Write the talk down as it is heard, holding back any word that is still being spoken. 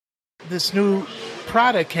this new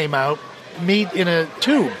product came out, meat in a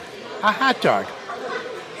tube, a hot dog.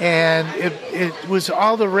 And it was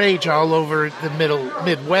all the rage all over the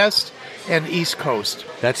Midwest and East Coast.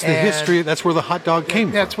 That's the history. That's where the hot dog came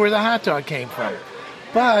from. That's where the hot dog came from.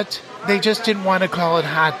 But they just didn't want to call it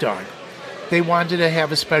hot dog. They wanted to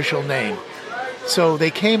have a special name. So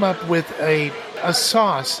they came up with a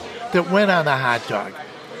sauce that went on the hot dog.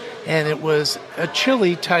 And it was a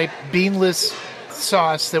chili-type beanless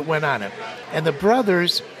sauce that went on it. And the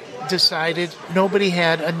brothers decided nobody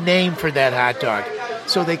had a name for that hot dog.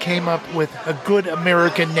 So they came up with a good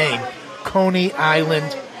American name, Coney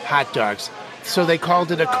Island hot dogs. So they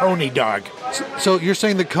called it a Coney dog. So you're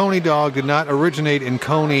saying the Coney dog did not originate in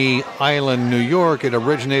Coney Island, New York. It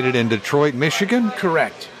originated in Detroit, Michigan?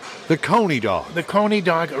 Correct. The Coney dog. The Coney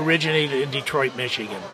dog originated in Detroit, Michigan.